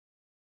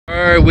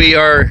We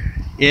are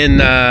in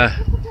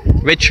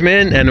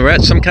Richmond, and we're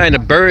at some kind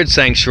of bird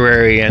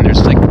sanctuary, and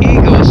there's like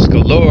eagles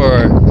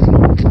galore.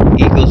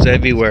 Eagles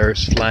everywhere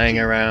flying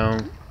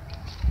around.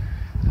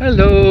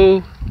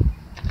 Hello.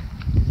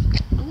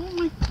 Oh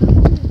my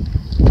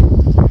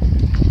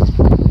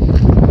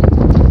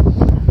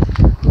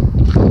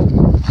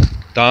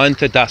God. Dawn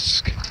to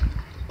dusk.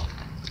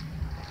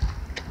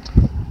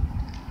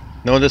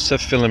 Notice the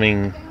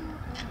filming.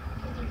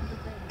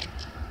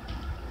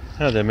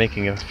 Oh, they're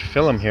making a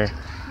film here.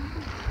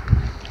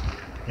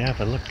 Yeah,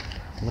 but look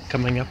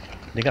coming up.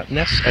 They got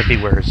nests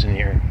everywhere in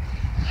here.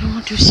 I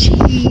want to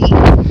see.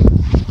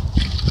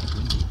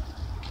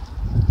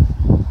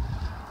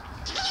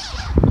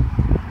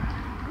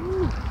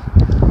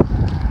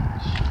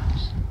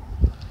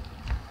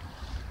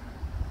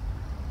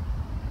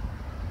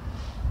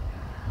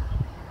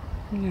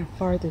 How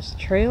far this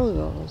trail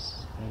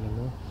goes. I don't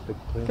know. Big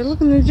place. But look,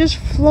 they're just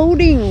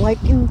floating,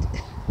 like in,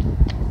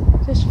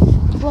 just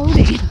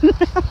floating.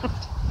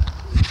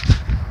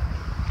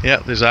 Yeah,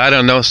 there's, I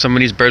don't know, some of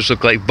these birds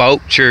look like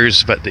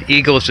vultures, but the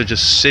eagles are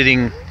just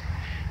sitting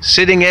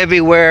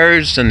everywhere,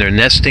 and they're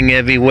nesting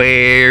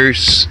everywhere,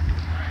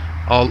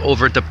 all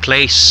over the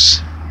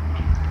place.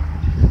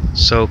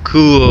 So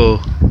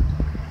cool.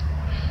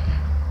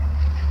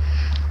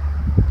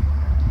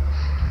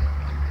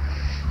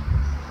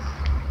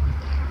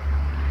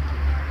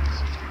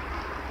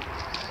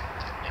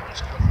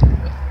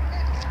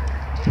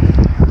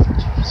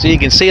 So you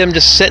can see them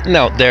just sitting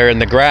out there in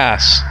the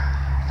grass.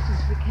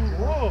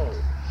 Whoa!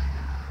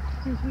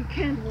 Since we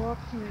can't walk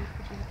here.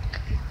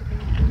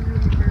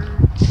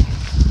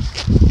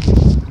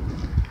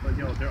 But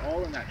yo, they're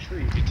all in that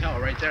tree. You can tell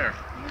right there.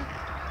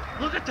 Yeah.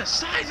 Look at the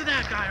size of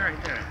that guy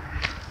right there.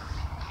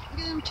 Look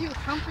at them two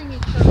humping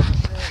each other.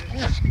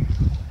 Yeah.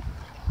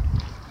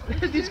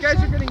 These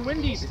guys are getting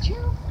windy.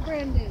 Too,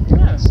 Brandon.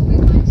 Yes.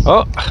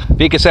 Oh,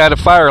 Vika's had a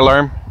fire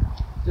alarm.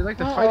 They like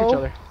to fight each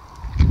other.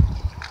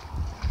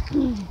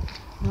 No,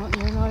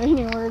 you're not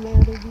anywhere there to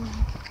be taking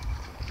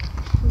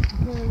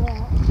care of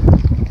that.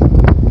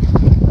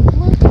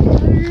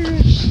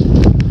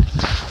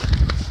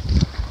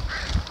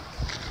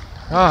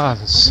 Ah,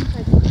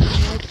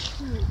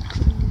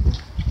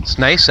 it's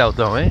nice out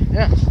though, eh?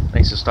 Yeah.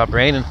 Nice to stop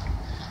raining.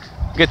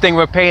 Good thing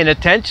we're paying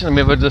attention.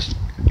 We would just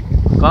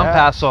gone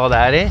past all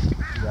that, eh?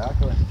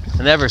 Exactly.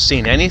 I've never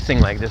seen anything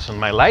like this in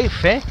my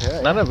life, eh?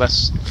 Yeah, None of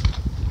us.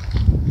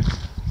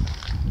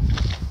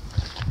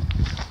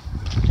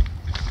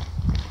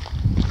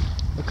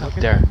 Look up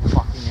there.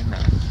 Fucking in there.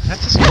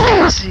 That's just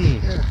crazy.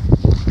 Yeah.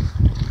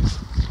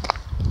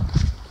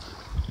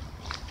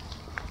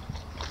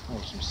 Oh,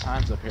 there's some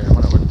signs up here. I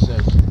wonder what it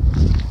says.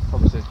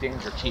 Probably says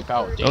danger, keep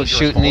out. Oh, Dangerous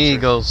shooting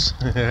vultures.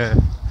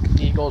 eagles.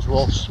 Eagles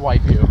will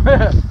swipe you.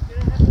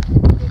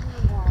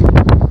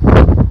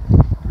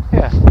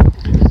 Yeah.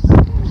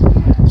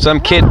 Some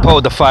kid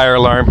pulled the fire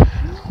alarm.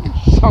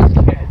 Some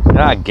kid.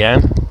 Not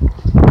again.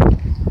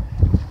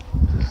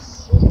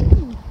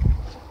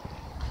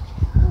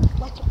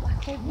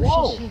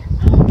 Whoa.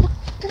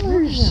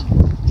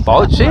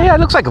 Vulture? Yeah, it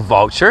looks like a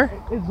vulture.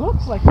 It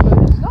looks like it,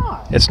 but it's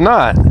not. It's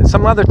not. It's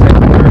some other type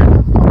of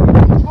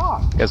bird.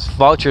 Talk. Because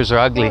vultures are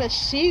ugly. Not a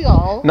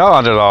seagull.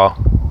 Not at all.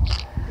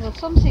 Well,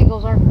 some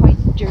seagulls are quite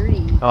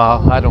dirty.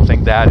 Oh, I don't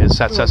think that is.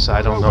 That's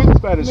I don't know.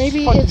 Wingspan is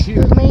Maybe fucking it's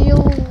huge. the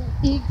male,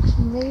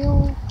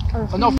 or Oh, no,